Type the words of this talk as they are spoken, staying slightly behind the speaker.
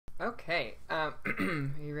Okay. Are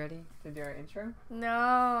you ready to do our intro? No,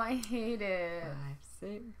 I hate it. 5,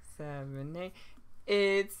 6, 7, 8.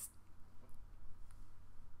 It's.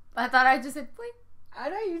 I thought I just said wait. I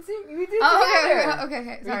know you did. You did. Oh,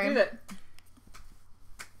 okay. Sorry. We did it.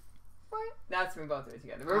 What? That's we both do it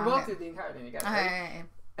together. We're both do the entire thing together. Okay.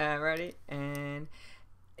 Ready? And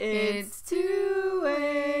it's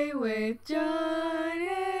two-way with Jon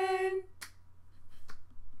and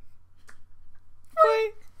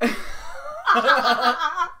Fway.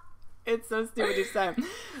 It's so stupid each time.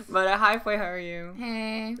 But hi, Fway, how are you?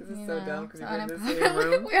 Hey. This is so dumb because so we're in the same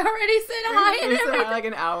room. We already said hi and We said hi everything. like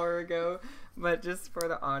an hour ago. But just for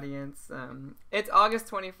the audience, it's August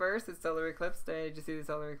 21st. It's solar eclipse day. Did you see the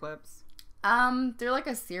solar eclipse? Through like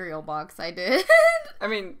a cereal box I did. I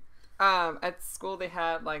mean, at school they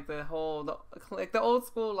had like the old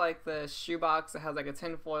school, like the shoebox that has like a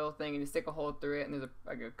tin foil thing, and you stick a hole through it, and there's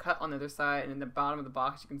a cut on the other side, and in the bottom of the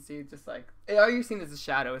box you can see just like all you're seeing is a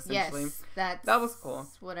shadow essentially. Yes, that was cool.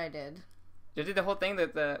 What I did. You did the whole thing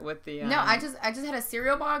with the No, I just had a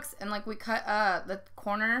cereal box, and like we cut the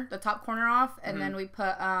top corner off, and then we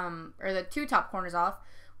put or the two top corners off.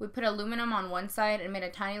 We put aluminum on one side and made a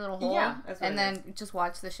tiny little hole, and then just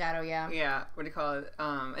watch the shadow. Yeah, what do you call it?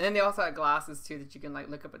 And then they also had glasses too that you can like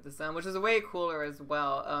look up at the sun, which is way cooler as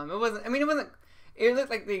well. It looked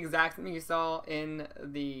like the exact thing you saw in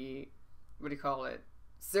the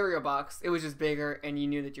cereal box. It was just bigger, and you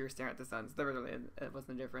knew that you were staring at the sun. So it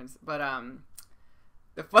wasn't a difference. But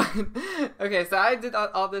the fun. Okay, so I did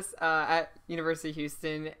all this at University of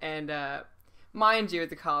Houston, and mind you, at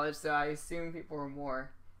the college, so I assume people were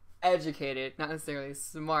more educated, not necessarily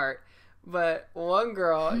smart. But one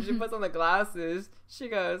girl, she puts on the glasses. She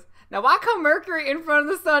goes, "Now, why come Mercury in front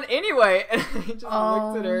of the sun anyway?" And I just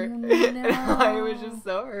looked at her, and I was just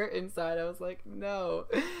so hurt inside. I was like, "No."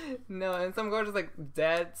 And some girl just like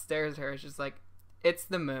dead stares at her. It's just like, "It's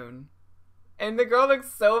the moon." And the girl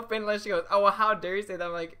looks so offended. Like she goes, "Oh, well, how dare you say that?"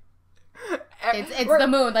 I'm like, It's the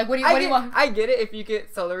moon. Like, what do you want? I get it if you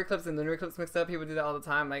get solar eclipse and lunar eclipse mixed up. People do that all the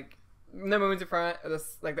time. Like, the moon's in front, or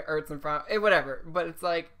the Earth's in front, whatever. But it's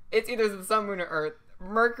like, it's either the sun, moon, or Earth.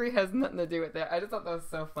 Mercury has nothing to do with that. I just thought that was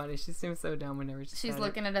so funny. She seems so dumb whenever she's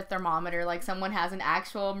looking at a thermometer, like someone has an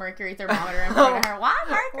actual mercury thermometer in front of her. Why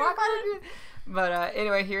mercury? But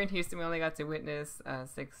anyway, here in Houston, we only got to witness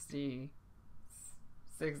 67%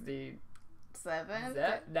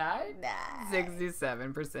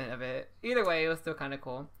 of it. Either way, it was still kind of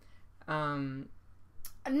cool.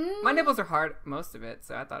 My nipples are hard most of it,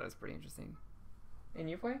 so I thought it was pretty interesting. And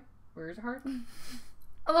you, Fway? Were yours hard?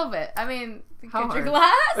 A little bit. I mean, how cut your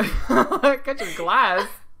glass? Cut your glass?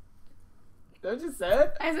 Don't you say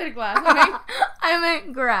it? I said glass. I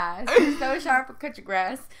meant grass. You're so sharp, cut your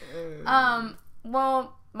grass.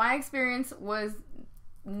 Well, my experience was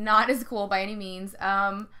not as cool by any means.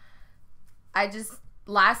 I just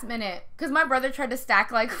last minute, because my brother tried to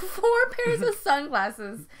stack like 4 pairs of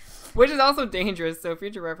sunglasses. Which is also dangerous, so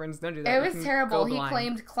future reference, don't do that. It was terrible. He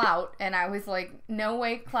claimed CLOUT, and I was like, no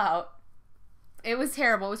way, CLOUT. It was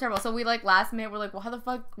terrible. So we like last minute, we're like, well, how the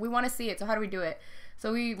fuck? We want to see it, so how do we do it?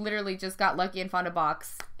 So we literally just got lucky and found a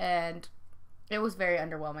box, and it was very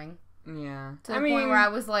underwhelming. Yeah. To the point where I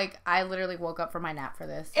was like, I literally woke up from my nap for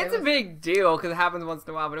this. It's a big deal because it happens once in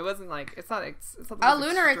a while, but it wasn't like, it's not a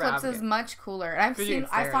lunar eclipse is much cooler. I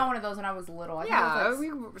saw one of those when I was little. We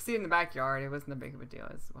see it in the backyard. It wasn't a big of a deal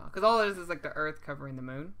as well. Because all it is like the Earth covering the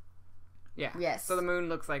moon. Yeah. Yes. So the moon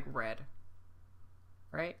looks like red.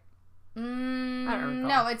 Right? I don't recall.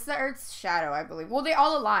 No, it's the Earth's shadow, I believe. Well, they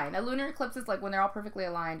all align. A lunar eclipse is like when they're all perfectly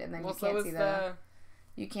aligned, and then you can't see the.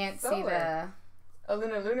 You can't see the. A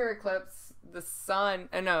lunar eclipse, the sun,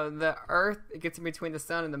 the Earth gets in between the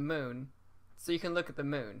sun and the moon, so you can look at the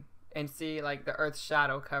moon and see like the Earth's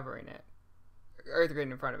shadow covering it, Earth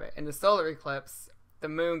getting in front of it. In the solar eclipse, the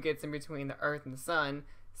moon gets in between the Earth and the sun,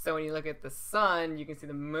 so when you look at the sun, you can see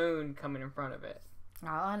the moon coming in front of it.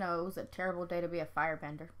 All I know, it was a terrible day to be a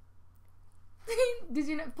firebender. Did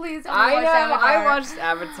you know? Please tell me Avatar. I watched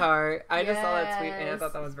Avatar. I just saw that tweet and I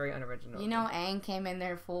thought that was very unoriginal. You know, Aang came in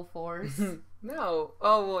there full force. No.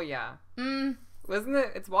 Oh well, yeah. Wasn't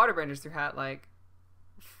it? It's waterbenders who had like,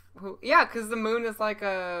 yeah, because the moon is like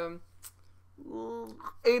a.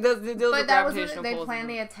 It deals with that was when they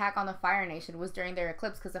planned the attack on the Fire Nation was during their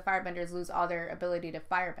eclipse because the firebenders lose all their ability to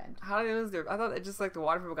firebend. How did they lose their? I thought it just like the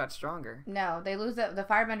water people got stronger. No, they lose the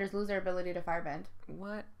firebenders lose their ability to firebend.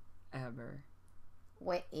 Whatever.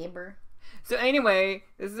 So anyway,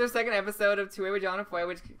 this is our second episode of Two-Way with Jon and Fway,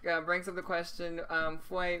 which brings up the question,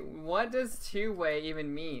 Fway, what does two-way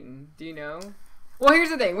even mean? Do you know? Well, here's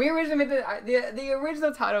the thing. We originally made the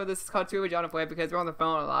original title of this is called Two-Way Jon and Fway because we're on the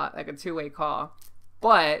phone a lot, like a two-way call.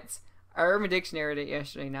 But I Urban Dictionary it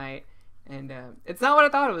yesterday night, and it's not what I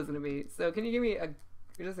thought it was going to be. So can you give me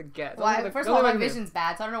just a guess? Well, first of all, my vision's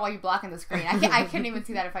bad, so I don't know why you're blocking the screen. I couldn't even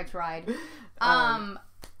see that if I tried.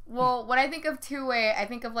 Well, when I think of two-way, I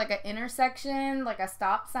think of like an intersection, like a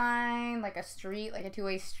stop sign, like a street, like a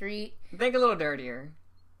two-way street. Think a little dirtier.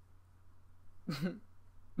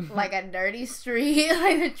 Like a dirty street,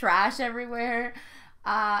 like the trash everywhere.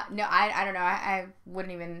 No, I don't know. I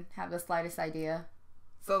wouldn't even have the slightest idea.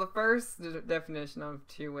 So the first definition of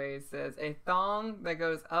two-way says a thong that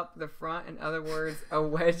goes up the front. In other words, a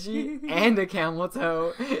wedgie and a camel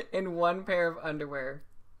toe in one pair of underwear.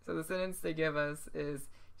 So the sentence they give us is,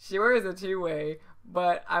 she wears a two-way,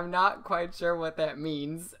 but I'm not quite sure what that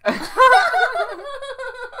means.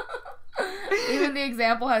 Even the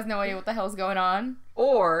example has no idea what the hell's going on.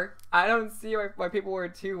 Or, I don't see why people wear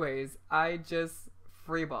two-ways. I just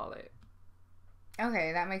freeball it.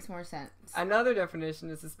 Okay, that makes more sense. Another definition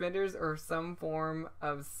is suspenders or some form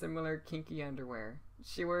of similar kinky underwear.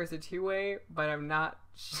 She wears a two-way, but I'm not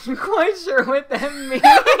quite sure what that means.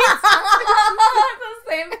 The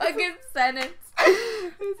same fucking sentence.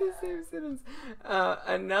 It's the same sentence.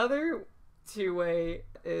 Another two-way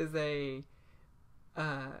is a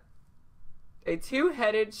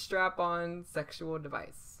two-headed strap-on sexual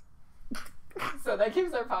device. So that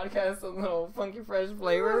gives our podcast a little funky, fresh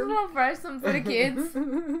flavor. A little fresh, some for the kids.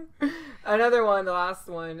 Another one, the last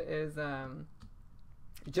one is,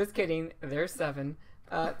 just kidding, there's 7.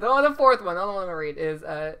 The fourth one, the only one I'm going to read, is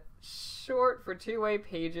short for two-way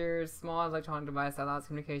pager, small electronic device that allows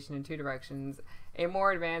communication in 2 directions. A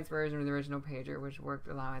more advanced version of the original pager, which worked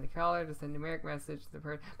allowing the caller to send numeric message to the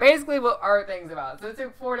person. Basically, what are things about? So it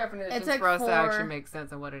took 4 definitions for us to actually make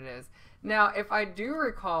sense of what it is. Now, if I do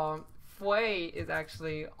recall, Fway is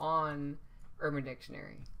actually on Urban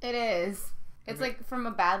Dictionary. It is. It's okay. Like from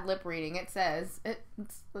a bad lip reading. It says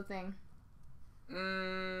it's the thing.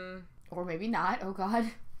 Or maybe not. Oh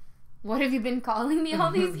God, what have you been calling me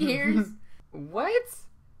all these years? What?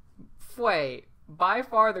 Fway, by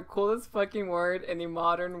far the coolest fucking word in the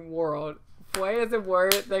modern world. Fway is a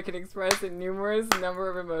word that can express a numerous number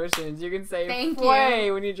of emotions. You can say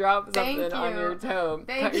Fway when you drop something on your toe.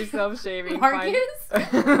 Cut yourself shaving. Marcus?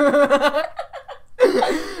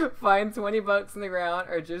 Find $20 in the ground,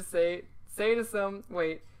 or just say to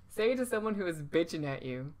someone who is bitching at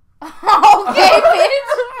you. Okay,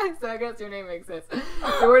 bitch. So I guess your name makes sense.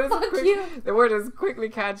 The word is quickly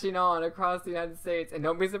catching on across the United States, and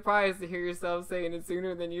don't be surprised to hear yourself saying it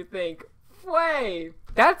sooner than you think. Fway.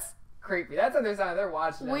 That's creepy. That's on their side. They're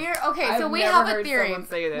watching us. So we have a theory.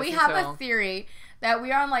 We have a theory that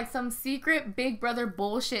we are on like some secret Big Brother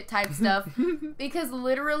bullshit type stuff because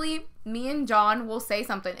literally me and John will say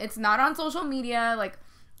something. It's not on social media. Like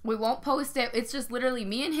we won't post it. It's just literally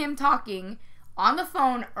me and him talking on the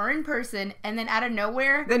phone or in person, and then out of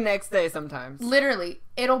nowhere, the next day sometimes, literally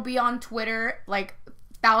it'll be on Twitter, like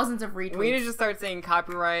thousands of retweets. We need to just start saying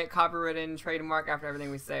copywritten, trademark after everything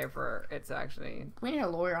we say for it to actually. We need a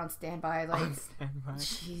lawyer on standby. Like,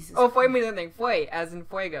 Jesus. Oh, Fway means anything. Fway, as in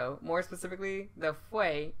fuego. More specifically, the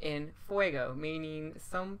Fway in fuego, meaning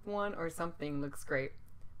someone or something looks great.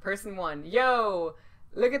 Person 1, yo,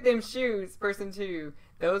 look at them shoes. Person 2,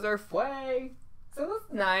 those are Fway. So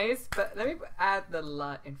that's nice, but let me add the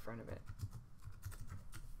 "la" in front of it.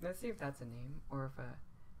 Let's see if that's a name or if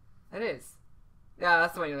that is. Yeah,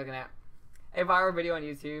 that's the one you're looking at. A viral video on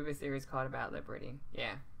YouTube, a series called About Lip Reading.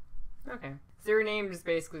 Yeah. Okay. So your name is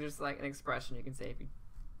basically just like an expression you can say if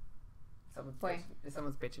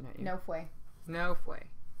someone's bitching at you. No Fway. No Fway.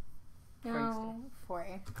 No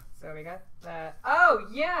Fway. So we got that. Oh,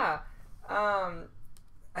 yeah.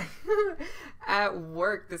 At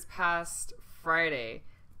work this past Friday,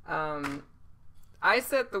 I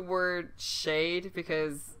said the word shade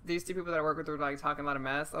because these 2 people that I work with were like talking a lot of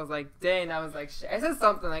mess. I was like, dang, I was like, I said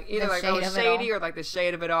something like either like I was shady or like the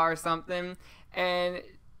shade of it all or something. And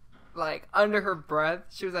like under her breath,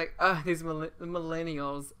 she was like, "Ugh, these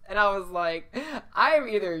millennials." And I was like, I am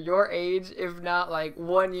either your age, if not like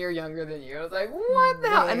 1 year younger than you. I was like, what the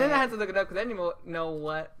hell? And then I had to look it up because I didn't even know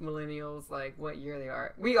what millennials, like what year they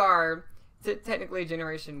are. We are technically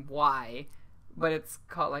Generation Y, but it's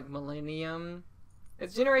called like millennium.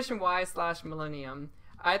 It's Generation Y / millennium.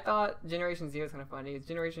 I thought Generation Z was kind of funny.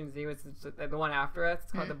 Generation Z was the one after us.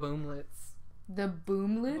 It's called the boomlets. The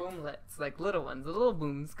boomlets? Boomlets. Like little ones. The little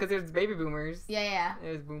booms. Because there's baby boomers. Yeah.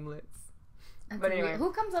 There's boomlets. But anyway. Weird.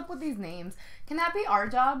 Who comes up with these names? Can that be our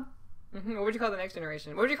job? Mm-hmm. What would you call the next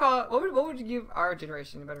generation? What would you call... What would you give our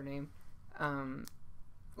generation a better name?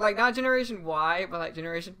 Like, not Generation Y, but like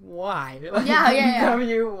Generation Y. Like, yeah.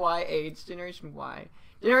 W-Y-H. Generation Y.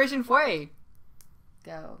 Generation Fway.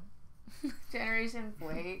 Go. Generation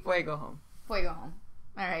Fway. Fway, go home. Fway, go home.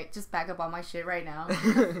 Alright, just back up all my shit right now.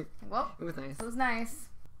 Well, it was nice. It was nice.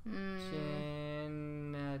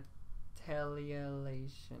 Genitellation.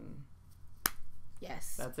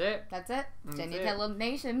 Yes. That's it. Genitella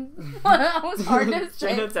Nation. That was hard to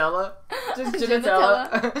say. Genitella. Just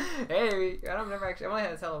Genitella. Hey, I've only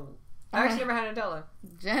had Nutella. I actually never had Nutella.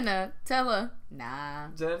 Genitella. Nah.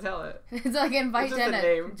 Genitella. It's like invite it's just Jenna. a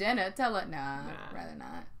name. Genitella. Nah. Rather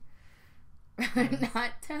not. Rather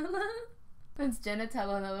not Tella. It's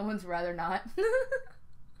Genitella, and the other one's rather not.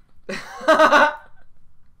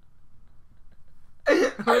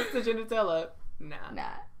 What's the Genitella? Nah.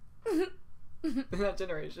 Not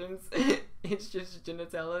generations. It's just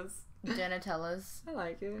Genitellas. Genitellas. I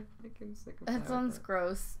like it. That sounds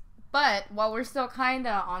gross. But while we're still kind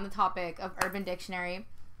of on the topic of Urban Dictionary,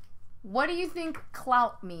 what do you think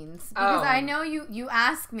clout means? Because I know you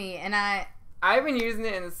ask me, and I've been using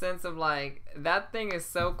it in the sense of like, that thing is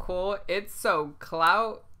so cool. It's so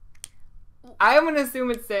clout. I'm gonna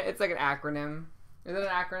assume it's like an acronym. Is it an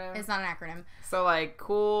acronym? It's not an acronym. So like,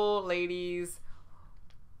 cool ladies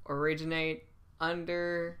originate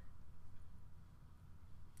under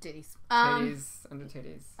titties. Under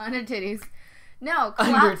titties. Under titties. No,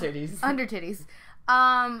 clout. Under titties. Under titties.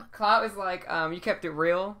 Clout is like, you kept it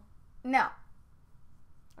real. No.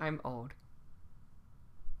 I'm old.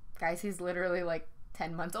 Guys, he's literally like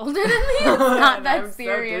 10 months older than me. It's not that I'm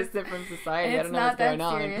serious. So distant from society. It's I don't know not what's going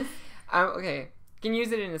that serious. on. Okay. Can you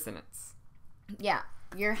use it in a sentence? Yeah.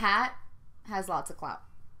 Your hat has lots of clout.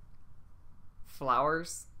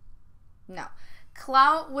 Flowers? No.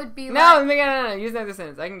 Clout would be no. Use another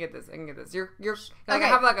sentence. I can get this. You're like, okay. I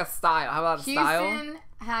have like a style. How about a style? Houston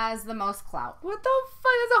has the most clout. What the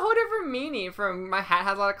fuck? That's a whole different meaning. From my hat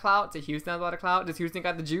has a lot of clout to Houston has a lot of clout. Does Houston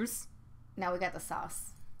got the juice? Now we got the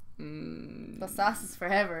sauce. The sauce is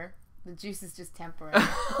forever. The juice is just temporary.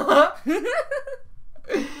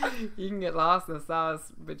 You can get lost in the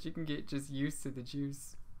sauce, but you can get just used to the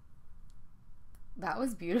juice. That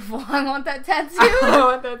was beautiful. I want that tattoo. I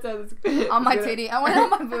want that tattoo. On my titty. I want it on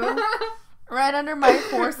my boob. Right under my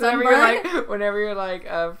poor sunburn. Whenever you're like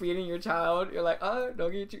feeding your child, you're like, oh,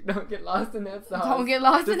 don't get lost in that sauce. Don't get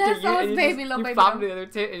lost in that sauce, baby. You pop the other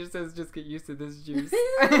tit, it just says, just get used to this juice.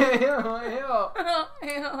 Ew.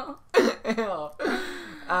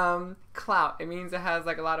 Clout. It means it has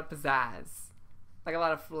like a lot of pizzazz, like a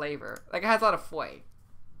lot of flavor, like it has a lot of fway.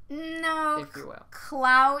 No, if you will.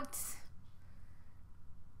 Clout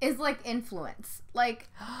is like influence, like.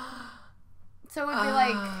 So it would be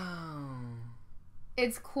like,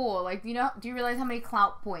 it's cool. Like, do you realize how many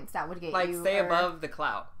clout points that would get like, you? Like, stay above the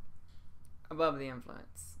clout. Above the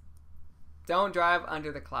influence. Don't drive under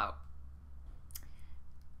the clout.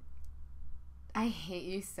 I hate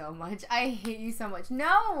you so much.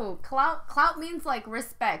 No! Clout means, like,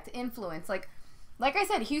 respect, influence. Like I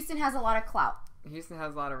said, Houston has a lot of clout. Houston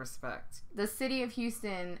has a lot of respect. The city of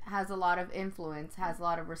Houston has a lot of influence, has a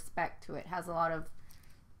lot of respect to it, has a lot of...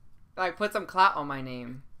 Like, put some clout on my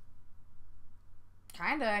name.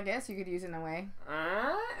 Kinda, I guess you could use it in a way.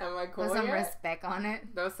 Am I cool? Put some respect on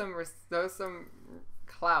it. Those some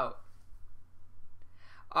clout.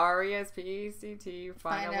 RESPECT.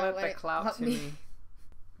 Find out what the clout to me.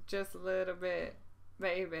 Just a little bit,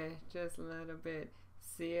 baby. Just a little bit.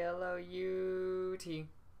 CLOUT.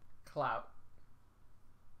 Clout.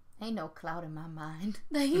 Ain't no clout in my mind.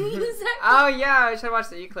 That you use that. Oh yeah, I should have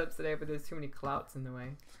watched the Eclipse today, but there's too many clouts in the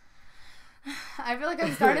way. I feel like I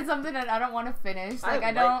started something that I don't want to finish. Like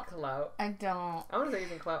I don't. Clout. I don't. I want to start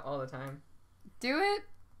using clout all the time. Do it,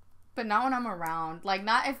 but not when I'm around. Like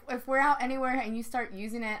not if we're out anywhere and you start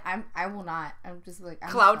using it. I will not. I'm just like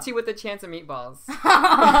clouty with a chance of meatballs.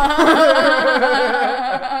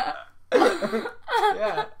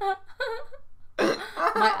 Yeah.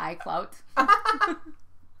 My iClout.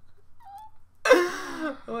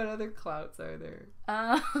 What other clouts are there?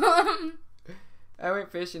 I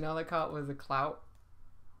went fishing. All I caught was a clout,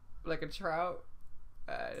 like a trout.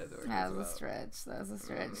 That was a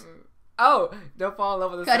stretch. Oh, don't fall in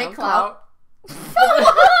love with the Cut sound it, clout.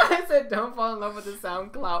 I said don't fall in love with the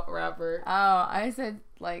sound clout rapper. Oh, I said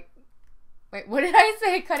like, wait, what did I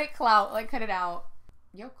say? Cut it, clout. Like cut it out.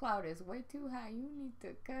 Your clout is way too high. You need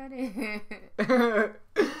to cut it.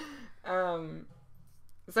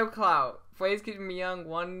 So clout. Fway's keeping me young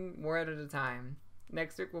one word at a time.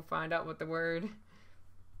 Next week we'll find out what the word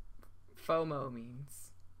FOMO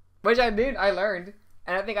means. Which I learned.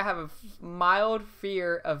 And I think I have a mild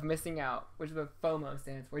fear of missing out, which is what FOMO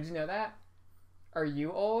stands for. Did you know that? are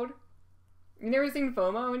you old? You never seen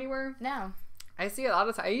FOMO anywhere? No. I see a lot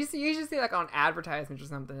of times. I usually see like on advertisements or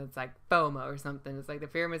something. It's like FOMO or something. It's like the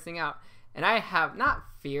fear of missing out. And I have not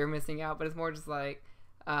fear of missing out, but it's more just like,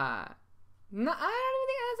 no, I don't even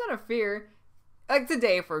think that's not a fear. Like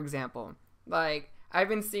today, for example, like I've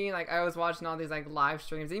been seeing, like I was watching all these like live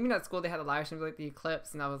streams. Even at school, they had the live streams like the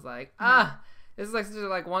eclipse, and I was like, this is like such a,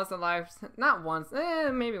 like once in a life, not once,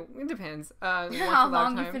 maybe it depends. How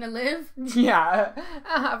long you finna live? Yeah,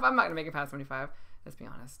 I'm not gonna make it past 25. Let's be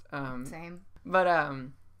honest. Same. But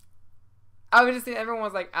I was just seeing everyone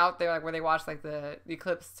was like out there, like where they watched like the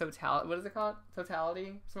eclipse totality. What is it called?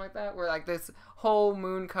 Totality, something like that. Where like this whole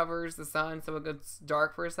moon covers the sun, so it gets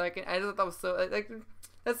dark for a second. I just thought that was so like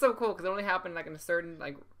that's so cool because it only happened like in a certain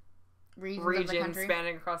like region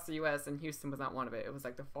spanning across the U.S. and Houston was not one of it. It was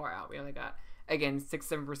like the far out. We only got again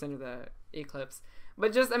 6-7% of the eclipse.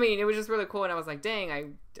 But just I mean, it was just really cool, and I was like, dang,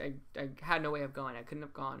 I had no way of going. I couldn't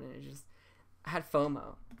have gone, and I had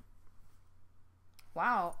FOMO.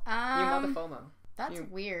 Wow. You bought the FOMO. That's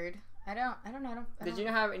weird. I don't know. Did you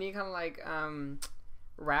have any kind of like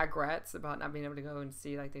regrets about not being able to go and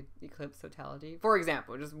see like the eclipse totality? For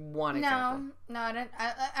example, just one example. No, I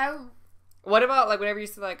didn't. What about like whenever you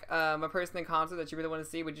see like a person in concert that you really want to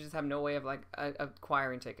see, would you just have no way of like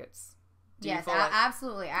acquiring tickets? Yes,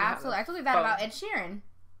 absolutely. I told you that about Ed Sheeran.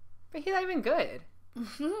 But he's not even good.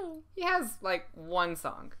 He has like one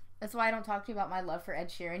song. That's why I don't talk to you about my love for Ed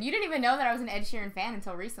Sheeran. You didn't even know that I was an Ed Sheeran fan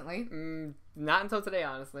until recently. Not until today,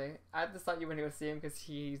 honestly. I just thought you went to go see him because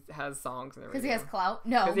he has songs and everything. Because he has clout?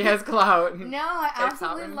 No. Because he has clout. No, I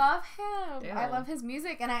absolutely love him. Yeah. I love his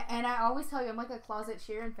music, and I always tell you I'm like a closet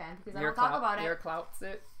Sheeran fan because I don't talk about it. You're a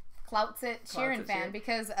clout-sit Sheeran fan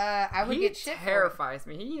because I would get shit. He terrifies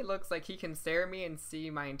me. He looks like he can stare at me and see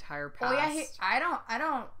my entire past. Oh yeah, I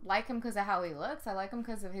don't like him because of how he looks. I like him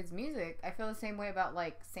because of his music. I feel the same way about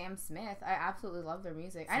like Sam Smith. I absolutely love their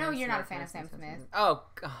music. I know you're not a fan of Sam Smith. Oh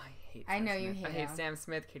God, I hate. I know you hate. I hate Sam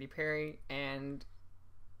Smith, Katy Perry, and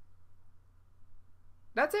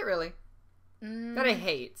that's it really. That I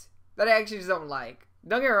hate. That I actually just don't like.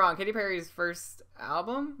 Don't get me wrong, Katy Perry's first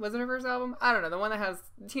album, was it her first album? I don't know, the one that has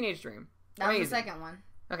Teenage Dream. That was the second one.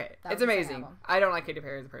 Okay, it's amazing. I don't like Katy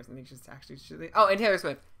Perry as a person. I think she's actually... Oh, and Taylor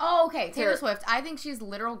Swift. Oh, okay, Taylor Swift. I think she's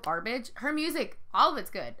literal garbage. Her music, all of it's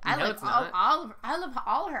good. I love all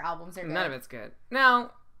of her albums are good. None of it's good. No.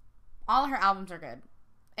 All of her albums are good.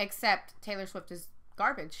 Except Taylor Swift is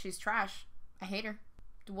garbage. She's trash. I hate her.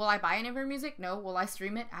 Will I buy any of her music? No. Will I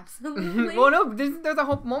stream it? Absolutely. Well, no. There's a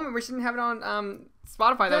whole moment where she didn't have it on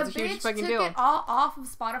Spotify. That's a huge fucking deal. The bitch took it all off of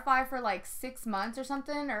Spotify for like 6 months or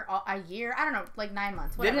something, or a year. I don't know, like 9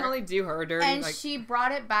 months. Whatever. Didn't only do her dirty. And she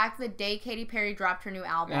brought it back the day Katy Perry dropped her new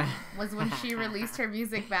album. Was when she released her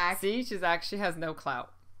music back. See, she has no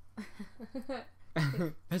clout.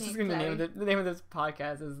 That's just gonna be the name of this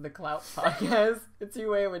podcast is the CLOUT Podcast. It's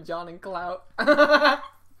two-way with Jon and Clout.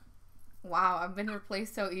 Wow, I've been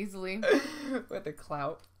replaced so easily. With the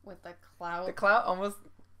clout. With the clout. The clout almost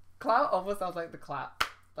sounds like the clap.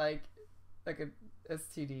 Like a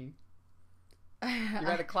STD. You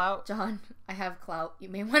got a clout? John, I have clout. You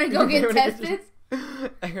may want to go get tested.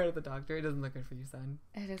 I heard of the doctor. It doesn't look good for you, son.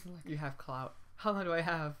 It doesn't look good. You have clout. How long do I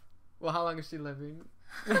have? Well, how long is she living?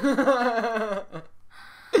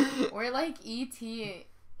 Or like E.T.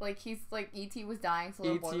 Like he's like E.T. was dying, so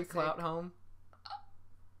little boy was clout sick. Home.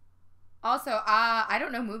 Also, I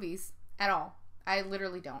don't know movies at all. I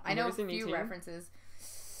literally don't. I know a few E.T.? references.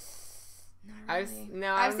 Not really.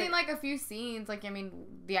 I've seen like a few scenes. Like I mean,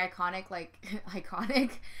 the iconic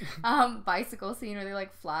bicycle scene where they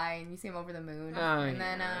like fly and you see him over the moon. Oh, and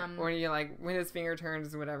yeah. then when he like when his finger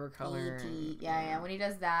turns whatever color. E.T. Yeah. When he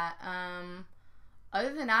does that.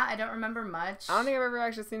 Other than that, I don't remember much. I don't think I've ever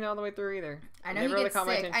actually seen it all the way through either. I know he gets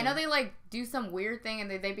sick. I know they like do some weird thing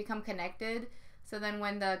and they become connected. So then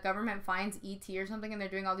when the government finds E.T. or something and they're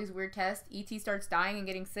doing all these weird tests, E.T. starts dying and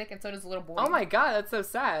getting sick, and so does the little boy. Oh my God, that's so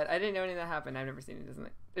sad. I didn't know any of that happened. I've never seen it, doesn't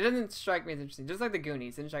it? It doesn't strike me as interesting. Just like The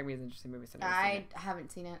Goonies. It didn't strike me as an interesting movie. So I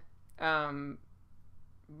haven't seen it.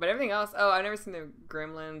 But everything else, I've never seen the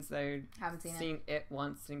Gremlins. I haven't seen it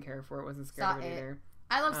once, didn't care for it, wasn't scared of it either.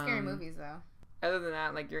 I love scary movies, though. Other than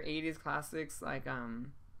that, like your 80s classics, like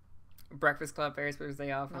Breakfast Club, Ferris Bueller's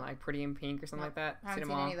Day Off, and like Pretty in Pink or something like that. Haven't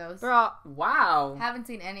seen any of those. They're all wow. Haven't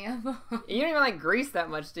seen any of them. You don't even like Grease that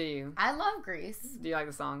much, do you? I love Grease. Do you like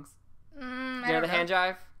the songs? Do you know the hand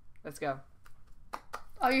jive? Let's go.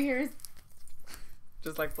 All you hear is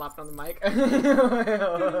just like flopped on the mic.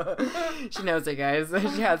 She knows it, guys.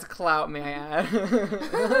 She has clout, may I add.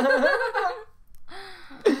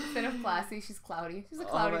 Instead of classy, she's clouty. She's a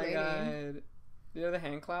cloudy lady. Oh my God. Do you know the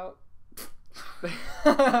hand clout?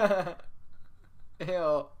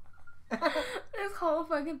 Ew. This whole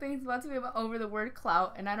fucking thing's about to be about over the word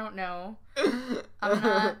clout, and I don't know. I'm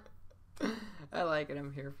not. I like it.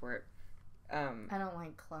 I'm here for it. I don't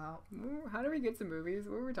like clout. How do we get to movies?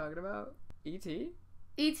 What were we talking about? E.T.?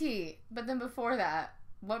 E.T. But then before that,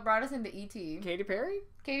 what brought us into E.T.? Katy Perry?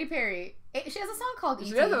 Katy Perry. She has a song called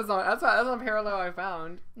E.T. She has a song. That's a parallel I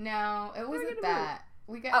found. No, it wasn't that.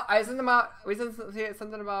 We got. Oh, I sent them out. We sent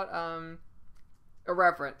something about a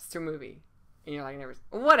reference to a movie. And you're like, never.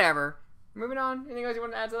 Whatever. Moving on. Anything else you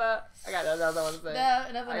want to add to that? I got nothing I want to say. No,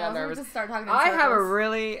 nothing else. We're just start talking. I have a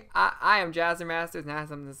really. I am Jazzer Masters and I have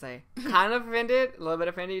something to say. Kind of offended, a little bit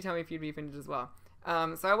offended. You tell me if you'd be offended as well.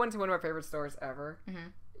 So I went to one of my favorite stores ever. Mm-hmm.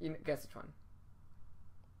 You guess which one?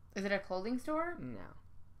 Is it a clothing store? No.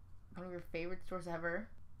 One of your favorite stores ever?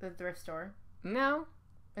 The thrift store? No.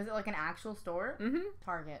 Is it like an actual store? Mm-hmm.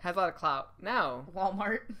 Target. Has a lot of clout. No.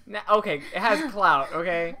 Walmart. No. Okay, it has clout.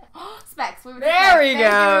 Okay. Specs. There we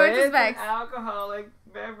go. It's an alcoholic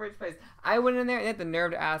beverage place. I went in there and they had the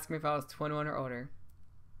nerve to ask me if I was 21 or older.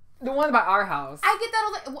 The one by our house. I get that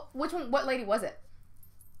all the. Which one? What lady was it?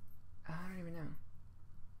 I don't even know.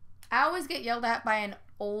 I always get yelled at by an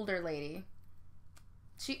older lady.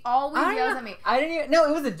 She always yells at me. I didn't even... No,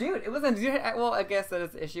 it was a dude. It wasn't a dude. Well, I guess that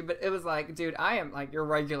is the issue, but it was like, dude, I am like your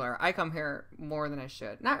regular. I come here more than I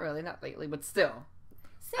should. Not really, not lately, but still.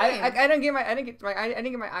 Same. I didn't get my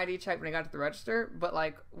ID checked when I got to the register, but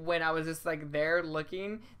like when I was just like there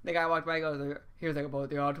looking, the guy walked by and goes, "Here's like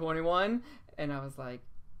about the all 21," and I was like,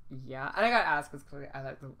 "Yeah." And I got asked because clearly I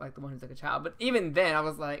like the one who's like a child, but even then I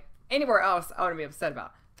was like, anywhere else I wouldn't be upset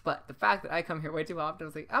about. But the fact that I come here way too often, I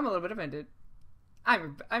was like, I'm a little bit offended.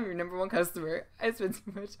 I'm your number one customer. I spend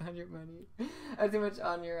too much on your money. I too much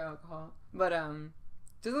on your alcohol. But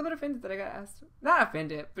just a little bit offended that I got asked. Not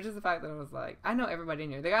offended, but just the fact that I was like, I know everybody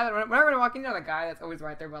in here. The guy that whenever I walk in, you know, the guy that's always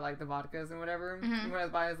right there by like the vodkas and whatever. Mm-hmm. When I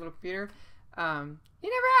was by his little computer, he never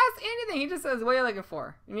asks anything. He just says, "What are you looking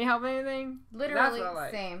for? You need help with anything?" Literally,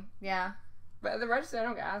 like. Same. Yeah. But at the register, I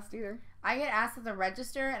don't get asked either. I get asked at the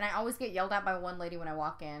register, and I always get yelled at by one lady when I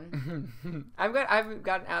walk in. I've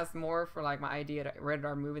gotten asked more for like my ID at a rated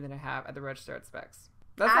R movie than I have at the register at Specs.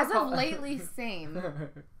 As of lately, same.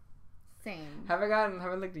 Same. Have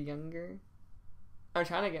I looked younger? I'm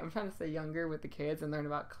trying to stay younger with the kids and learn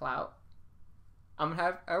about clout. I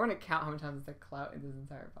want to count how many times I said clout in this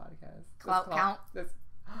entire podcast. Clout count.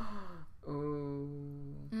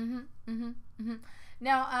 Ooh.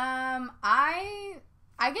 Now, I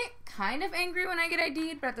get kind of angry when I get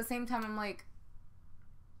ID'd, but at the same time, I'm like,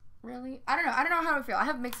 really? I don't know how I feel. I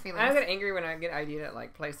have mixed feelings. I get angry when I get ID'd at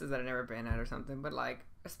like places that I've never been at or something, but like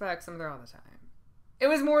Specs, I'm there all the time. It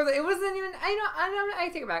was more that it wasn't even. I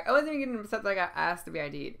take it back. I wasn't even getting upset that I got asked to be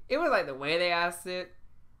ID'd. It was like the way they asked it.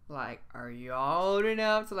 Like, are you old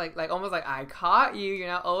enough to like almost like I caught you? You're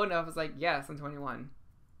not old enough. It's like, yes, I'm 21.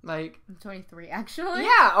 Like, I'm 23 actually.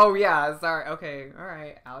 Yeah. Oh yeah. Sorry. Okay. All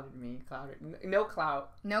right. Outed me. Clouded. No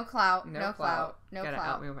clout. No clout. No clout. No Gotta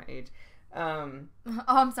clout. out me with my age. Oh,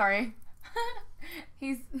 I'm sorry.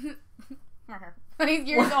 He's years old. He's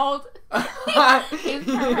years old.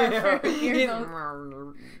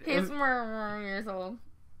 He's years old.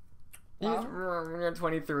 You're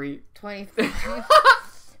 23. 23.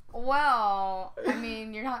 Well, I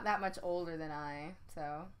mean, you're not that much older than I,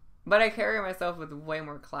 so. But I carry myself with way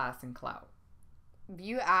more class and clout.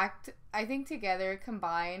 You act, I think together,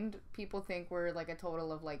 combined, people think we're like a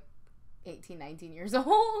total of like 18, 19 years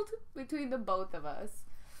old between the both of us.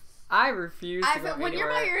 I refuse to go when you're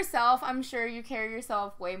by yourself, I'm sure you carry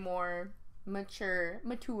yourself way more mature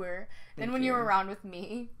than when you're around with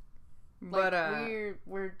me. But like,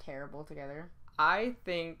 we're terrible together. I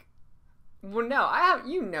think. Well, no,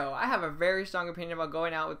 I have a very strong opinion about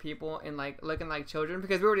going out with people and like looking like children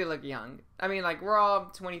because we already look young. I mean, like we're all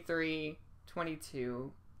 23,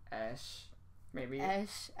 22-ish, maybe. I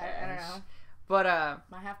don't know. But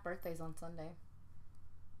my half birthday's on Sunday.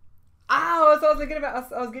 Oh, so I was thinking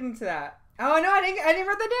about. I was getting to that. Oh no, I didn't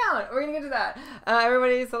write that down. We're gonna get to that.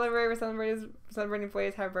 Everybody celebrating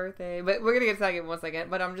Fway's happy birthday, but we're gonna get to that in 1 second.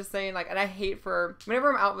 But I'm just saying, like, and I hate whenever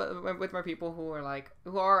I'm out with my people who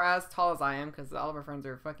are as tall as I am, because all of our friends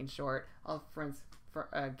are fucking short. All friends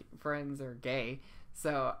are gay,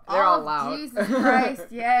 so they're all loud. Jesus Christ,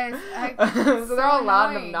 yes. So they're all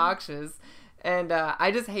loud and obnoxious, and I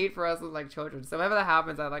just hate for us to look like children. So whenever that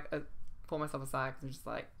happens, I pull myself aside because I'm just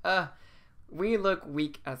like, we look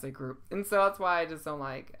weak as a group. And so that's why I just don't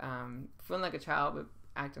like feeling like a child but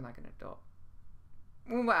acting like an adult.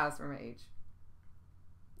 We'll ask for my age.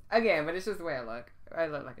 Again, but it's just the way I look. I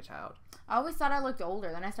look like a child. I always thought I looked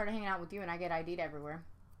older. Then I started hanging out with you and I get ID'd everywhere.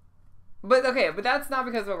 But that's not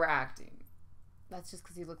because of what we're acting. That's just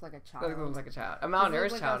because you look like a child. That looks like a child. A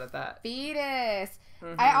malnourished child at that. Fetus.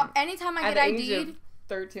 Anytime I get ID'd. Of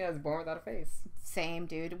 13, I was born without a face. Same,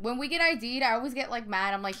 dude. When we get ID'd, I always get like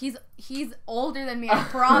mad. I'm like, he's older than me. I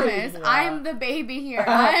promise. Yeah. I'm the baby here.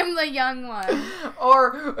 I'm the young one.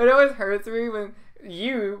 Or it always hurts me when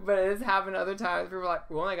but it's happened other times. People are like,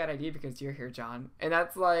 we only got ID because you're here, John. And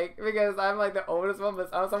that's like, because I'm like the oldest one,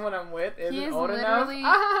 but someone I'm with isn't old enough. He is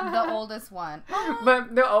literally the oldest one.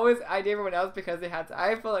 But they'll always ID everyone else because they had to.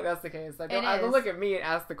 I feel like that's the case. Like, they'll look at me and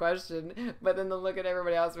ask the question, but then they'll look at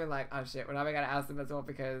everybody else and be like, oh shit, well now I gotta ask them as well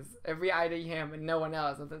because if we ID him and no one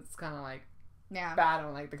else, it's kind of like bad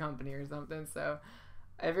on like the company or something. So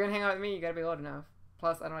if you're gonna hang out with me, you gotta be old enough.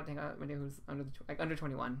 Plus, I don't want to hang out with anyone who's under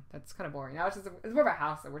 21. That's kind of boring. Now it's more of a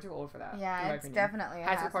hassle. We're too old for that. Yeah, it's definitely a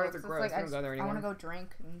hassle. High school parties are gross. Like, I don't go there anymore. I want to go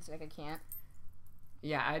drink, and it's like I can't.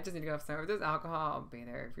 Yeah, I just need to go somewhere. If there's alcohol, I'll be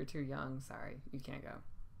there. If you're too young, sorry, you can't go.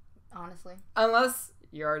 Honestly. Unless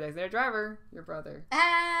you're our designated driver, your brother.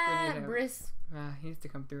 Briss. He needs to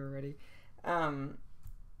come through already.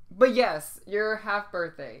 But yes, your half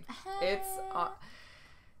birthday.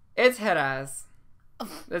 It's head ass.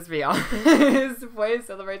 Let's be honest. Fway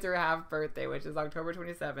celebrates her half birthday, which is October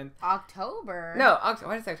 27th. October? No, why did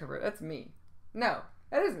I say October? That's me. No,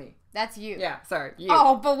 that is me. That's you. Yeah, sorry. You.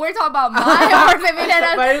 Oh, but we're talking about my birthday.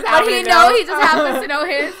 But he just happens to know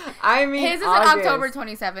his. I mean, his is October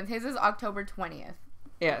 27th. His is October 20th.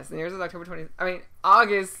 Yes, and yours is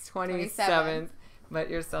August 27th. But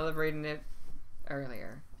you're celebrating it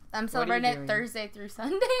earlier. I'm celebrating it Thursday through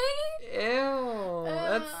Sunday. Ew,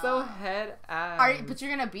 that's so head ass. But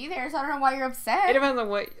you're gonna be there, so I don't know why you're upset. It depends on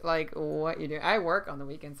what you do. I work on the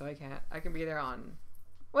weekend, so I can't. I can be there on.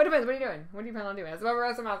 What depends? What are you doing? What do you plan on doing? That's what we're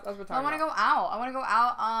talking about. I want to go out. I want to go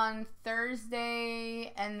out on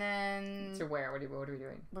Thursday, and then to where? What are we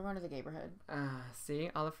doing? We're going to the neighborhood. See,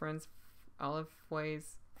 all of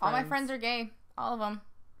Fway's. All my friends are gay. All of them.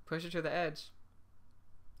 Push her to the edge.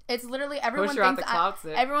 It's literally everyone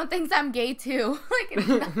thinks I'm gay too.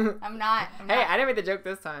 I'm not. Hey, I didn't make the joke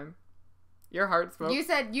this time. Your heart spoke. You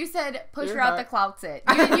said push her out the closet.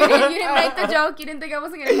 You didn't make the joke. You didn't think I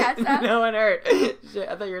wasn't gonna catch that. No one heard. Shit,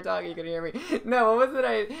 I thought you were talking. You couldn't hear me. No, what was it?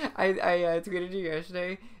 I tweeted you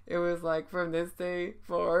yesterday. It was like, from this day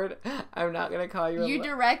forward, I'm not gonna call you. You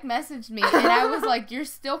direct messaged me, and I was like, "You're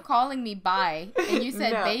still calling me bi," and you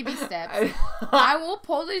said baby steps. I will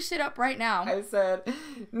pull this shit up right now. I said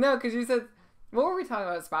no, because you said, what were we talking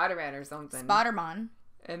about? Spider-Man or something. Spider-Man.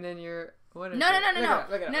 And then you're. What is no.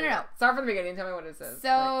 Start from the beginning. Tell me what it says.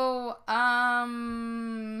 So,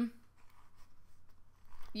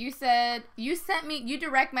 you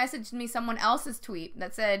direct messaged me someone else's tweet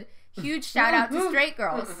that said, "Huge shout out to straight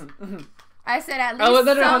girls." I said, at least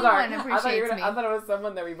someone appreciates me. I thought it was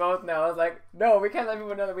someone that we both know. I was like, no, we can't let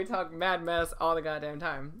people know that we talk mad mess all the goddamn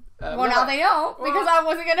time. Now they know, because I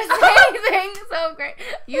wasn't gonna say anything. So great,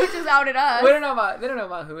 you just outed us. They don't know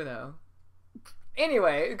about who though.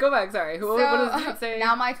 Anyway, go back. Sorry. What does it say?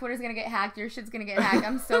 Now my Twitter's gonna get hacked. Your shit's gonna get hacked.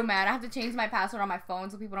 I'm so mad. I have to change my password on my phone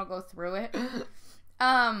so people don't go through it.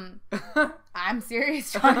 I'm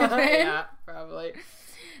serious, Jonathan. Yeah, probably.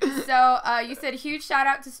 So, you said, huge shout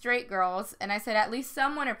out to straight girls. And I said, at least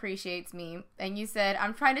someone appreciates me. And you said,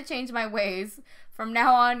 I'm trying to change my ways. From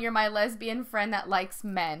now on, you're my lesbian friend that likes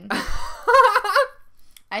men.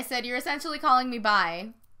 I said, you're essentially calling me bi.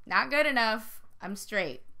 Not good enough. I'm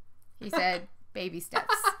straight. He said, baby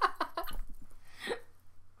steps.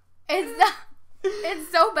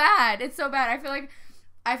 It's so bad. It's so bad. I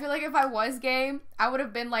feel like if I was gay, I would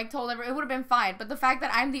have been like told it would have been fine. But the fact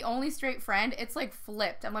that I'm the only straight friend, it's like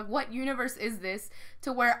flipped. I'm like, what universe is this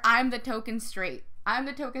to where I'm the token straight? I'm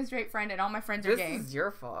the token straight friend and all my friends are gay. This is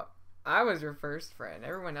your fault. I was your first friend.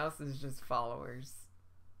 Everyone else is just followers.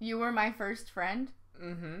 You were my first friend?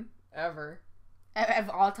 Mm-hmm. Ever. Of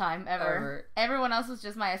all time, ever. Everyone else was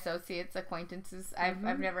just my associates, acquaintances. I've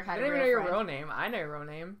never had a real friend. I don't even know your real name. I know your real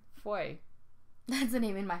name. Fway. That's a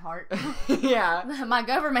name in my heart. Yeah. My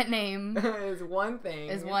government name is one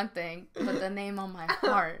thing. But the name on my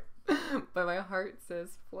heart. But my heart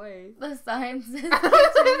says Fway. The sign says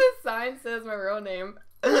the sign says my real name.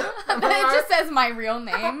 It just says my real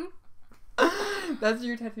name. That's what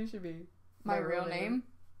your tattoo should be. My real name?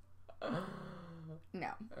 No.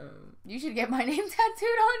 You should get my name tattooed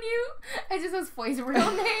on you. It just says Fway's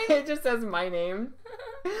real name. It just says my name.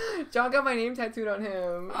 Jon got my name tattooed on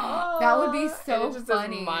him. That would be so it just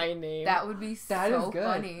funny. Says my name. That would be so that is good.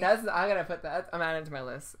 Funny. I gotta put that. I'm adding it to my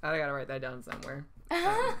list. I gotta write that down somewhere.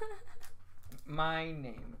 My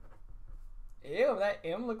name. Ew, that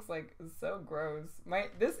M looks like so gross.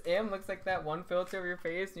 This M looks like that one filter of your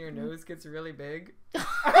face and your nose gets really big.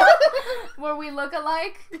 Where we look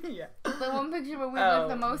alike? Yeah. The one picture where we look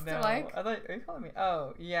the most no. alike? I thought, are you calling me?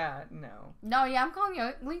 Oh, yeah, no. No, yeah, I'm calling you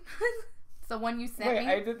ugly. It's the one you sent me. Wait,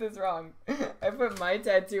 I did this wrong. I put my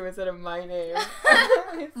tattoo instead of my name.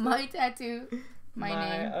 My tattoo. My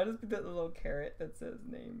name. I'll just put that little carrot that says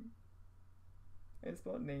name. I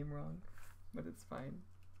spelled name wrong, but it's fine.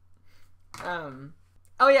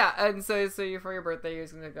 Oh yeah, and so you for your birthday, you're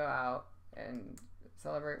just gonna go out and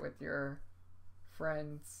celebrate with your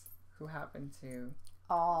friends who happen to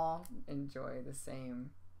all enjoy the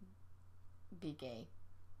same. Be gay.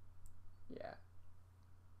 Yeah.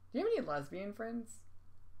 Do you have any lesbian friends?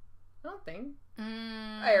 I don't think.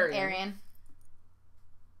 Arian.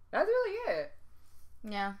 That's really it.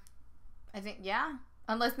 Yeah. I think, yeah.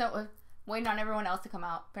 Unless, no, waiting on everyone else to come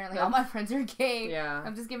out. Apparently all my friends are gay. Yeah.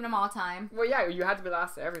 I'm just giving them all time. Well, yeah, you had to be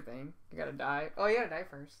last to everything. You gotta die. Oh, you gotta die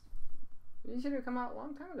first. You should have come out a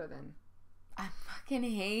long time ago then. I fucking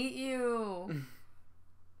hate you.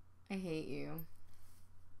 I hate you.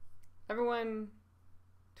 Everyone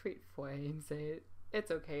tweet Fway and say it.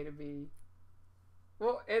 It's okay to be.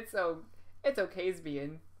 Well, it's okay to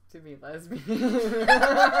be lesbian.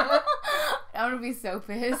 I want to be so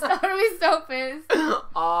pissed. I want to be so pissed.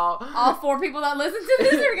 All 4 people that listen to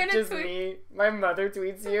this are gonna just tweet. Me. My mother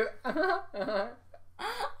tweets you.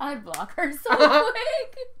 I'd block her so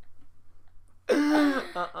quick.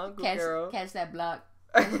 Uncle Carol. Catch that block.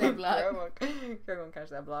 Catch that block. Carol gonna catch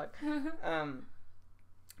that block.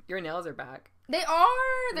 Your nails are back. They are.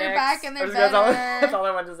 They're Next. back and they're better. That's all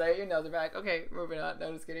I wanted to say. Your nails are back. Okay, moving on.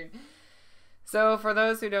 No, just kidding. So for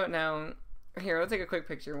those who don't know, here, we'll take a quick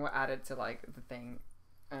picture and we'll add it to like the thing,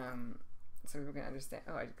 so people can understand.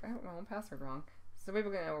 Oh, I got my own password wrong. So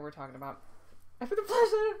people can know what we're talking about. I put the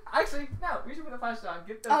flash on. Actually, no, we should put the flash on.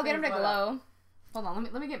 Get them to glow. Hold on,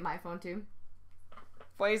 let me get my phone too.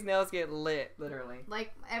 Fway's nails get lit, literally.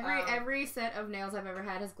 Like every set of nails I've ever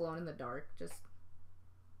had has glown in the dark. Just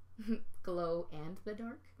glow and the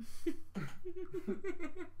dark. In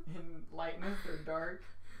lightness, they're dark.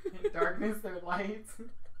 In darkness, they're light.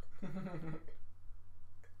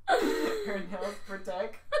 Her nails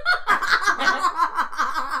protect.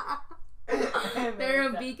 They're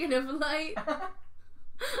a beacon of light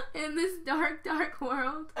in this dark, dark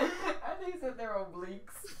world. I think that they're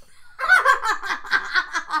obliques.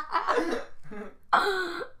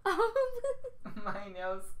 My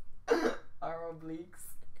nails are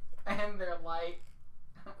obliques, and they're light.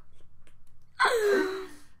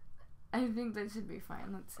 I think that should be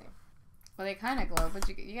fine. Let's see. Well, they kind of glow, but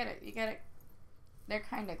you gotta. They're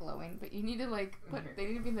kind of glowing, but you need to they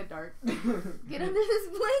need to be in the dark. Get under this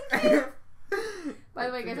blanket. By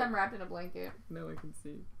the way, guys, I'm wrapped in a blanket. No, I can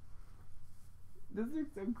see. This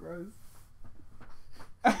looks so gross.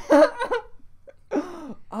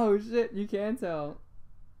 Oh shit! You can tell.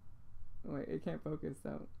 Wait, it can't focus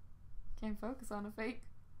though. Can't focus on a fake.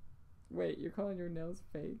 Wait, you're calling your nails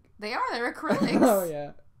fake? They are. They're acrylics. Oh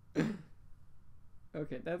yeah.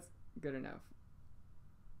 Okay, that's good enough.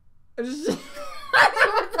 With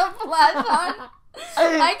the flash on,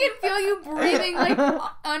 I can feel you breathing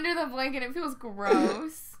under the blanket. It feels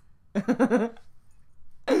gross.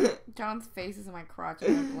 John's face is in my crotch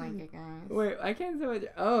in the blanket, guys. Wait, I can't tell what.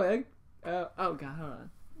 Oh god, hold on.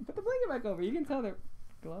 Put the blanket back over. You can tell they're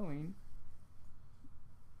glowing.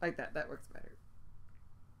 Like that. That works better.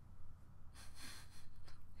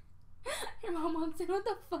 Your mom walks in. What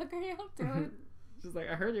the fuck are y'all doing? She's like,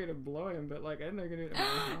 I heard you're gonna blow him, but I didn't know you're gonna do it in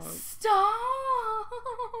my house. Stop!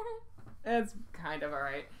 It's kind of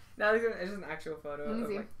alright. Now it's just an actual photo. Let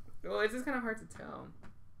me see. Well, it's just kind of hard to tell.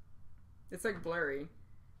 It's blurry,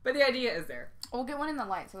 but the idea is there. We'll get one in the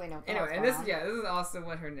light so they know. Anyway, and this is also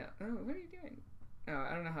what her nail. Oh, what are you doing? Oh,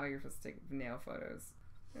 I don't know how you're supposed to take nail photos.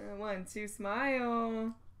 1, 2,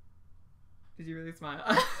 smile. Did you really smile?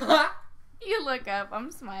 You look up. I'm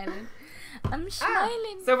smiling. I'm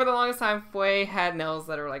smiling. So for the longest time, Fway had nails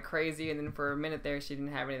that are crazy, and then for a minute there, she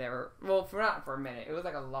didn't have any that were not for a minute. It was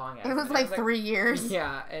a long. It was like 3 years.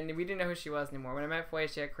 Yeah, and we didn't know who she was anymore. When I met Fway,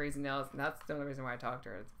 she had crazy nails, and that's the only reason why I talked to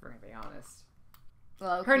her. If we're gonna be honest.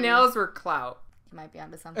 Well, her nails were clout. You might be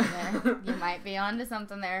onto something there. You might be onto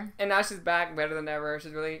something there. And now she's back, better than ever.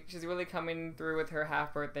 She's really coming through with her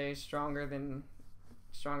half birthday, stronger than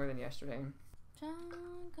yesterday.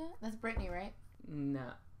 That's Brittany, right?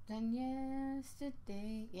 No. Than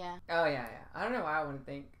yesterday. Yeah. Oh yeah. I don't know why I want to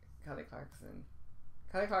think Kelly Clarkson.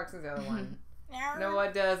 Kelly Clarkson's the other one. No,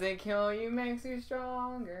 what doesn't kill you makes you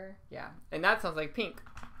stronger. Yeah, and that sounds like Pink.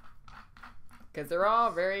 Because they're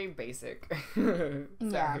all very basic.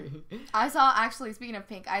 Yeah. I saw, actually, speaking of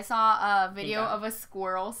pink, I saw a video of a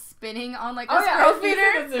squirrel spinning on like a squirrel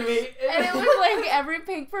feeder. And it was like every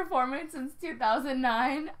pink performance since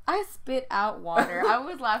 2009. I spit out water. I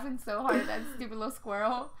was laughing so hard at that stupid little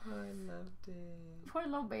squirrel. I loved it. Poor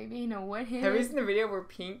little baby, you know what hit. Have you seen the video where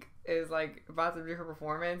Pink is like about to do her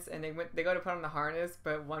performance and they go to put on the harness,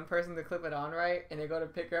 but one person to clip it on right, and they go to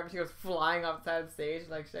pick her up and she goes flying off the side of the stage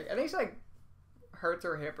I think she like hurts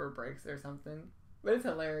her hip or breaks it or something. But it's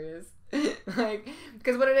hilarious. Like,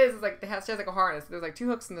 because what it is like she has like a harness. There's like 2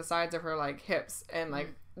 hooks in the sides of her like hips, and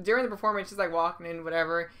like during the performance she's like walking in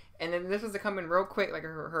whatever, and then this was to come in real quick, like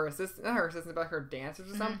her assistant, not her assistant, but like her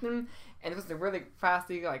dancers or something, and it was to really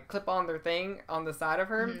fastly like clip on their thing on the side of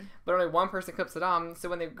her, but only one person clips it on. So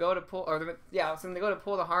when they go to pull, so when they go to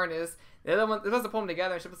pull the harness, the other one, they're supposed to pull them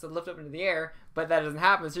together and she's supposed to lift up into the air, but that doesn't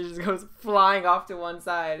happen. She just goes flying off to one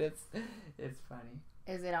side. It's funny.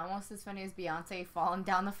 Is it almost as funny as Beyonce falling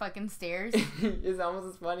down the fucking stairs? It's almost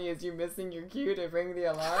as funny as you missing your cue to ring the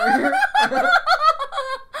alarm.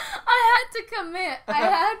 I had to commit.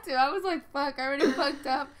 I was like, fuck, I already fucked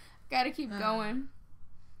up. Gotta keep going.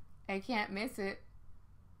 I can't miss it.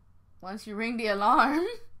 Once you ring the alarm.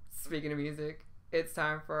 Speaking of music, it's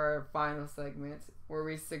time for our final segment where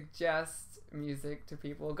we suggest music to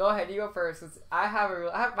people. Go ahead, you go first. I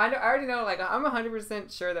already know, like, I'm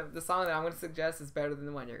 100% sure that the song that I'm going to suggest is better than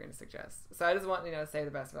the one you're going to suggest. So I just want, to say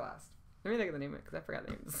the best for last. Let me think of the name of it, because I forgot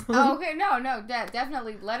the name of the song. Oh, okay, no,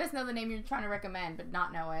 definitely. Let us know the name you're trying to recommend, but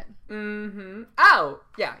not know it. Mm-hmm. Oh,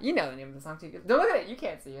 yeah, you know the name of the song, too. Don't look at it. You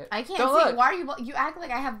can't see it. I can't see it. Why are you act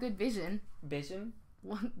like I have good vision. Vision?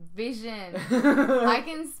 Vision. I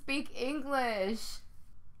can speak English.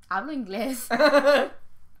 Hablo inglés.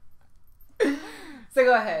 So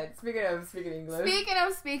go ahead. Speaking of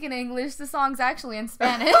speaking English. The song's actually in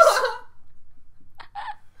Spanish.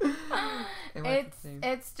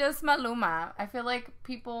 It's just Maluma. I feel like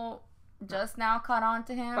people just now caught on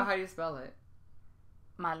to him. But how do you spell it?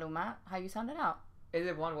 Maluma. How you sound it out? Is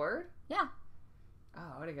it one word? Yeah.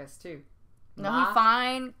 Oh, I would have guessed 2. No, he's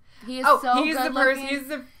fine. He is so he's good the person.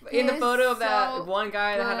 looking. In the photo of that one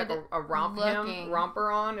guy that had like a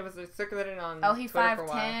romper on. It was circulating on. Oh, he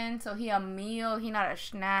 5'10", so he a meal. He not a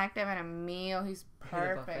snack. Having a meal. He's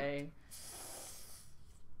perfect.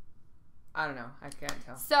 I don't know. I can't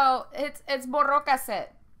tell. So it's Borró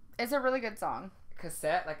Cassette. It's a really good song.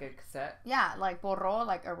 Cassette, like a cassette. Yeah, like borró,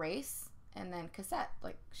 like erase, and then cassette,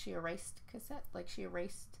 like she erased cassette, like she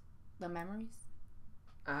erased the memories.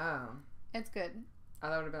 Oh. It's good. I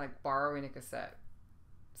thought it would have been like borrowing a cassette.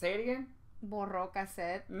 Say it again. Borró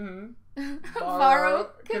cassette. Mm-hmm.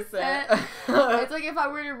 Borrow cassette. It's like if I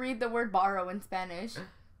were to read the word borrow in Spanish.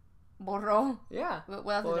 Borró. Yeah. What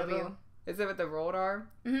else is W? Is it with the rolled R?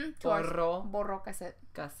 Mm-hmm. Borró cassette.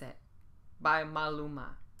 Cassette. By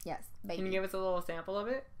Maluma. Yes, baby. Can you give us a little sample of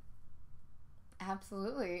it?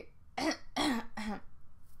 Absolutely.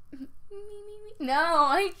 No,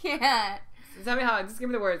 I can't. Tell me how. Just give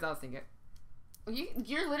me the words. I'll sing it.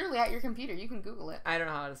 You're literally at your computer. You can Google it. I don't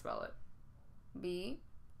know how to spell it.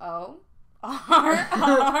 B-O-R-R-O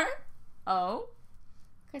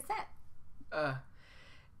cassette.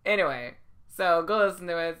 Anyway, so go listen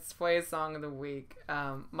to it. It's Fway's song of the week.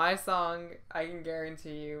 My song, I can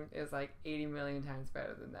guarantee you, is like 80 million times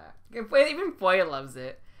better than that. Even Fway loves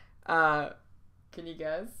it. Can you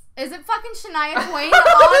guess? Is it fucking Shania Twain?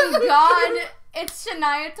 Oh God, it's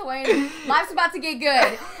Shania Twain. Life's about to get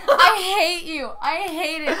good. I hate you. I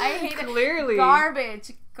hate it. Clearly.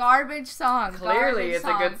 Garbage song. Clearly, it's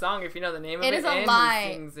a good song if you know the name of it. It is a lie.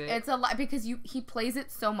 He sings it. It's a lie because he plays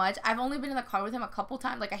it so much. I've only been in the car with him a couple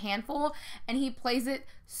times, like a handful, and he plays it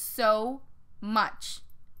so much.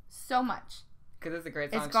 So much. Because it's a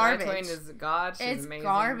great song. It's garbage. Shania Twain is God. She's amazing.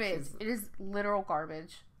 Garbage. It is literal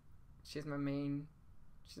garbage. She's my main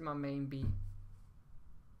B.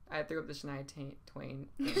 I threw up the Shania Twain.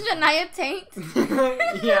 Shania Taint?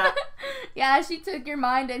 Yeah. Yeah, she took your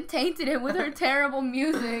mind and tainted it with her terrible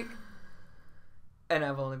music. And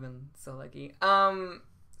I've only been so lucky.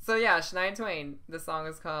 So yeah, Shania Twain. The song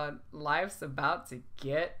is called "Life's About to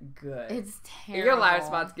Get Good." It's terrible. Your life's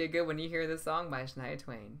about to get good when you hear this song by Shania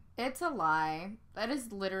Twain. It's a lie. That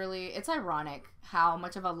is literally. It's ironic how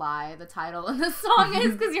much of a lie the title of the song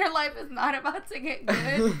is, because your life is not about to get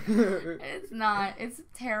good. It's not. It's a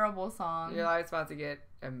terrible song. Your life's about to get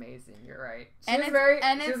amazing. You're right. She was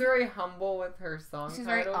very humble with her song title. She's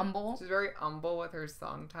very humble. She's very humble with her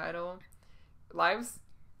song title.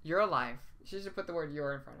 Your life. She should put the word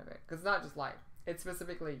 "your" in front of it, because it's not just life. It's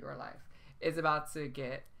specifically your life. It's about to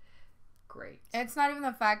get great. It's not even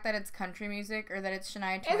the fact that it's country music or that it's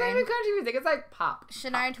Shania Twain. It's not even country music. It's like pop.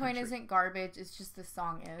 Shania Twain isn't garbage. It's just the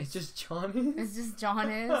song is. It's just Jon is. It's just Jon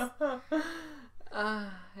is.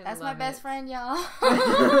 That's my best friend, y'all.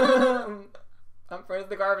 I'm friends with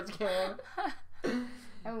the garbage can.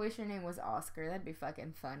 I wish your name was Oscar. That'd be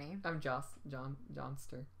fucking funny. I'm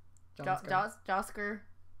Jonster. Josker.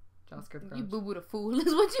 Josker. You boo boo the fool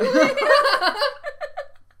is what you mean.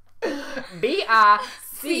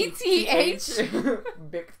 BICTH.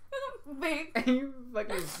 Big. Big. You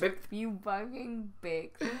fucking big. You fucking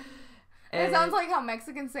big. It sounds like how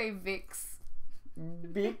Mexicans say Vicks.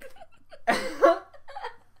 Big.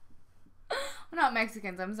 Not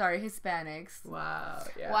Mexicans, I'm sorry, Hispanics. Wow.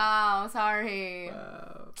 Yeah. Wow, sorry.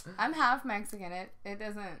 Wow. I'm half Mexican. It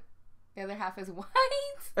doesn't. The other half is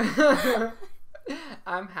white.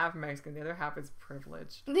 I'm half Mexican. The other half is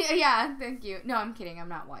privileged. Yeah, thank you. No, I'm kidding. I'm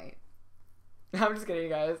not white. I'm just kidding, you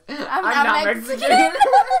guys. I'm not Mexican.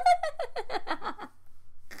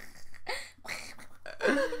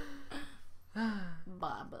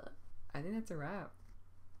 Baba. I think that's a wrap.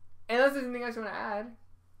 Unless there's anything else you want to add.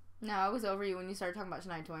 No, I was over you when you started talking about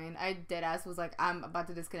Shania Twain. I deadass was like, I'm about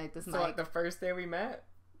to disconnect this mic. So like the first day we met?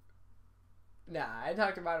 Nah, I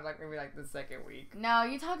talked about it like maybe like the second week. No,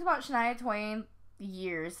 you talked about Shania Twain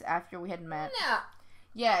years after we had met. Nah.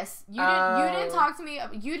 Yes, you didn't talk to me.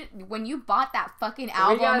 When you bought that fucking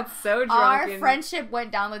album. We got so drunk. Our friendship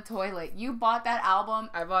went down the toilet. You bought that album.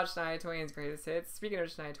 I bought Shania Twain's greatest hits. Speaking of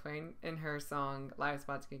Shania Twain, in her song "Life's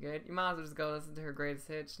About to Get Good," you might as well just go listen to her greatest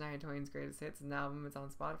hits. Shania Twain's greatest hits, an album. It's on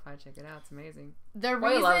Spotify. Check it out. It's amazing. The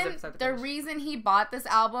reason he bought this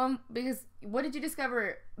album, because what did you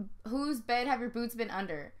discover? Whose bed have your boots been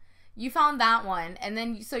under? You found that one, and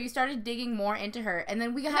then so you started digging more into her, and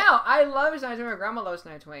then we got. No, I love Shania Twain. My grandma loves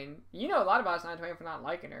Shania Twain. You know a lot about Shania Twain for not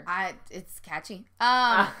liking her. It's catchy.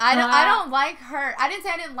 I don't like her. I didn't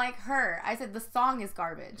say I didn't like her. I said the song is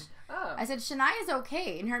garbage. Oh. I said Shania is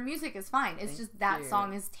okay, and her music is fine. It's just that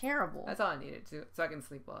song is terrible. That's all I needed to, so I can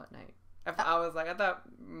sleep well at night. I was like, I thought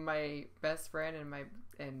my best friend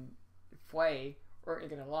and Fway weren't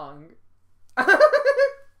getting along.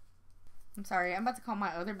 I'm sorry. I'm about to call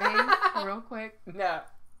my other babe real quick. No.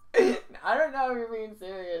 I don't know if you're being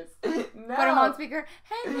serious. No. Put him on speaker.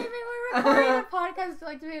 Hey, baby, we're recording a podcast. Would you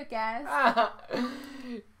like to be a guest?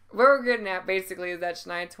 What we're getting at, basically, is that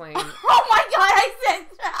Shania Twain... Oh my god, I said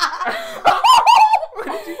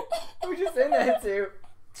Who'd you send that to?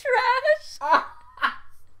 Trash.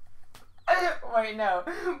 Wait, no.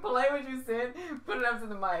 Play what you said. Put it up to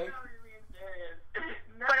the mic.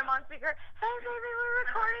 Put him on speaker. Hey, baby, we're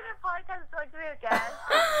recording a podcast. Would you like to be a guest?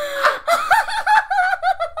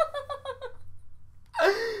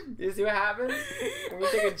 You see what happens when you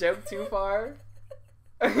take a joke too far?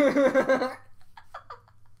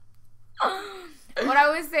 What I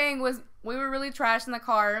was saying was we were really trash in the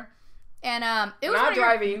car, and it was not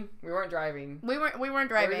driving. We weren't driving. We weren't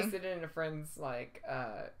driving. We were just sitting in a friend's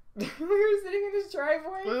we were sitting in his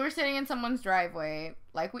driveway. We were sitting in someone's driveway.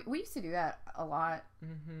 Like we used to do that a lot.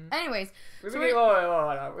 Mm-hmm. Anyways, we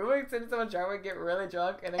would sit in someone's driveway, get really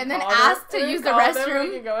drunk, and then ask to use the restroom.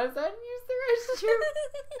 We can go inside and use the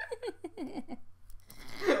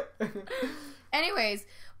restroom. Anyways,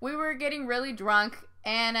 we were getting really drunk,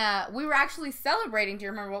 and we were actually celebrating. Do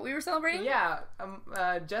you remember what we were celebrating? Yeah,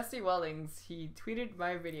 Jesse Wellings, he tweeted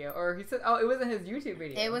my video, or he said, it was in his YouTube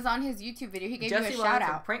video. It was on his YouTube video. He gave Jesse you a shout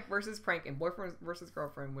out. Prank versus Prank and Boyfriend versus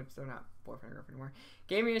Girlfriend, which they're not boyfriend and girlfriend anymore,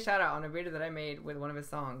 gave me a shout out on a video that I made with one of his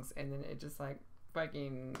songs, and then it just like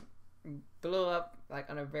fucking blew up like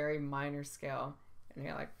on a very minor scale. And he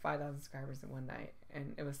got like 5,000 subscribers in one night.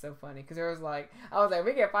 And it was so funny. Because I was like,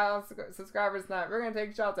 we get 5,000 subscribers tonight. We're going to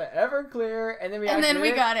take shots at Everclear. And then we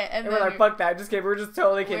got it. And we're like, fuck that. Just kidding. We're just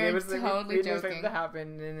totally kidding. It was totally we just expected to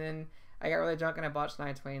happen. And then I got really drunk and I bought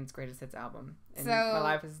Shania Twain's Greatest Hits album. And my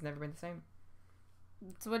life has never been the same.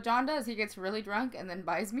 That's what John does. He gets really drunk and then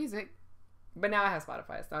buys music. But now I have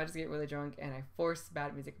Spotify. So I just get really drunk and I force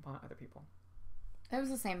bad music upon other people. It was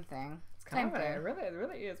the same thing. It's kind of what it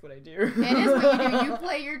really is what I do. It is what you do. You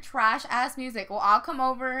play your trash ass music. Well, I'll come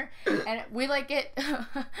over and we like get.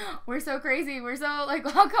 We're so crazy. We're so like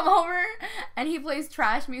I'll come over and he plays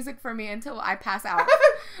trash music for me until I pass out.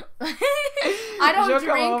 I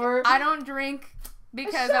don't drink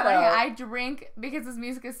because I drink because this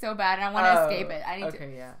music is so bad and I want to escape it. I need to.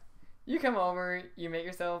 Okay, yeah. You come over. You make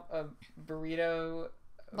yourself a burrito.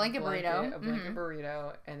 Blanket burrito. A blanket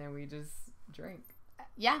burrito, and then we just drink.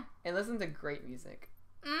 Yeah. And listen to great music.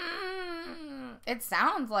 It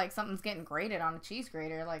sounds like something's getting grated on a cheese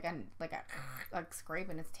grater, like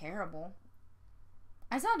scraping. It's terrible.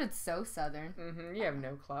 I sounded so southern. You have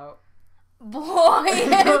no clout. Boy,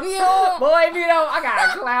 if you don't. Boy, if you don't, I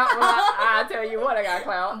got clout. I tell you what, I got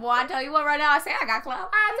clout. Boy, I tell you what, right now, I say I got clout.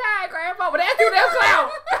 I tell you, Grandpa, but that's too damn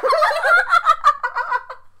clout.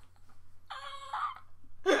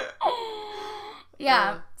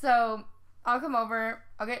 Yeah, so I'll come over,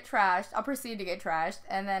 I'll get trashed, I'll proceed to get trashed,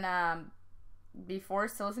 and then be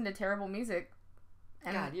forced to listen to terrible music.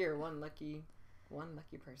 And God, you're one lucky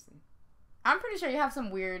person. I'm pretty sure you have some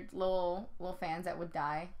weird little fans that would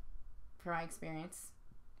die from my experience.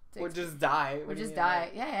 Or just die. Or just die.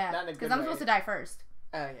 Like, yeah. Because I'm supposed to die first.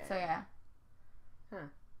 Oh, yeah. So, yeah. Huh.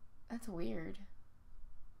 That's weird.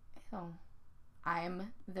 Ew.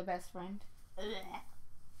 I'm the best friend.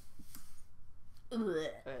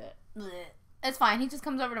 It's fine. He just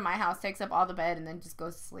comes over to my house, takes up all the bed, and then just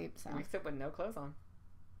goes to sleep. So. You sleep with no clothes on.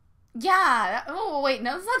 Yeah. Oh, wait.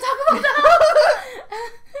 No, let's not talk about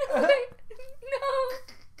that. Wait,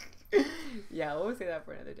 no. Yeah, we'll say that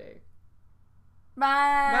for another day. Bye.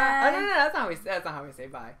 Bye. Oh, no, that's not how we say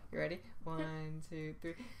bye. You ready? 1, 2,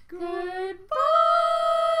 3. Goodbye.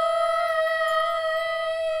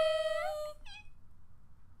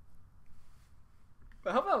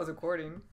 I hope that was recording.